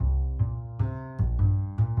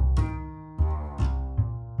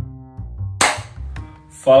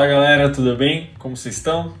Fala galera, tudo bem? Como vocês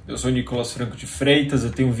estão? Eu sou o Nicolas Franco de Freitas,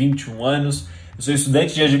 eu tenho 21 anos, eu sou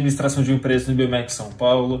estudante de administração de empresas no IBMEC São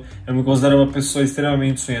Paulo, eu me considero uma pessoa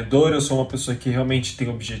extremamente sonhadora, eu sou uma pessoa que realmente tem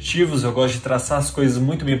objetivos, eu gosto de traçar as coisas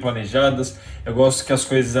muito bem planejadas, eu gosto que as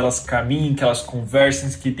coisas elas caminhem, que elas conversem,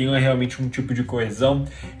 que tenham realmente um tipo de coesão,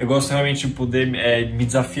 eu gosto realmente de poder me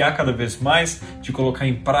desafiar cada vez mais, de colocar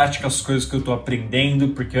em prática as coisas que eu estou aprendendo,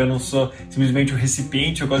 porque eu não sou simplesmente um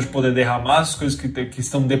recipiente, eu gosto de poder derramar as coisas que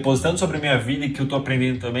estão depositando sobre a minha vida e que eu estou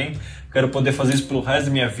aprendendo também. Quero poder fazer isso pelo resto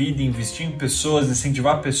da minha vida, investir em pessoas,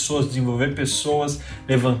 incentivar pessoas, desenvolver pessoas,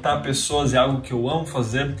 levantar pessoas, é algo que eu amo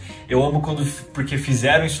fazer. Eu amo porque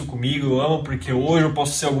fizeram isso comigo, eu amo porque hoje eu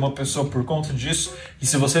posso ser alguma pessoa por conta disso. E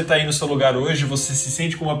se você está aí no seu lugar hoje, você se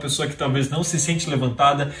sente como uma pessoa que talvez não se sente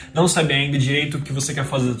levantada, não sabe ainda direito o que você quer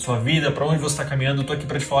fazer da sua vida, para onde você está caminhando, eu tô aqui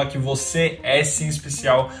para te falar que você é sim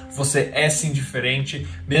especial, você é sim diferente,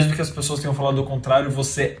 mesmo que as pessoas tenham falado o contrário,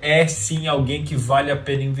 você é sim alguém que vale a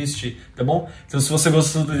pena investir. Tá bom? Então se você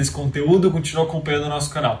gostou desse conteúdo, continua acompanhando o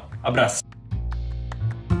nosso canal. Abraço!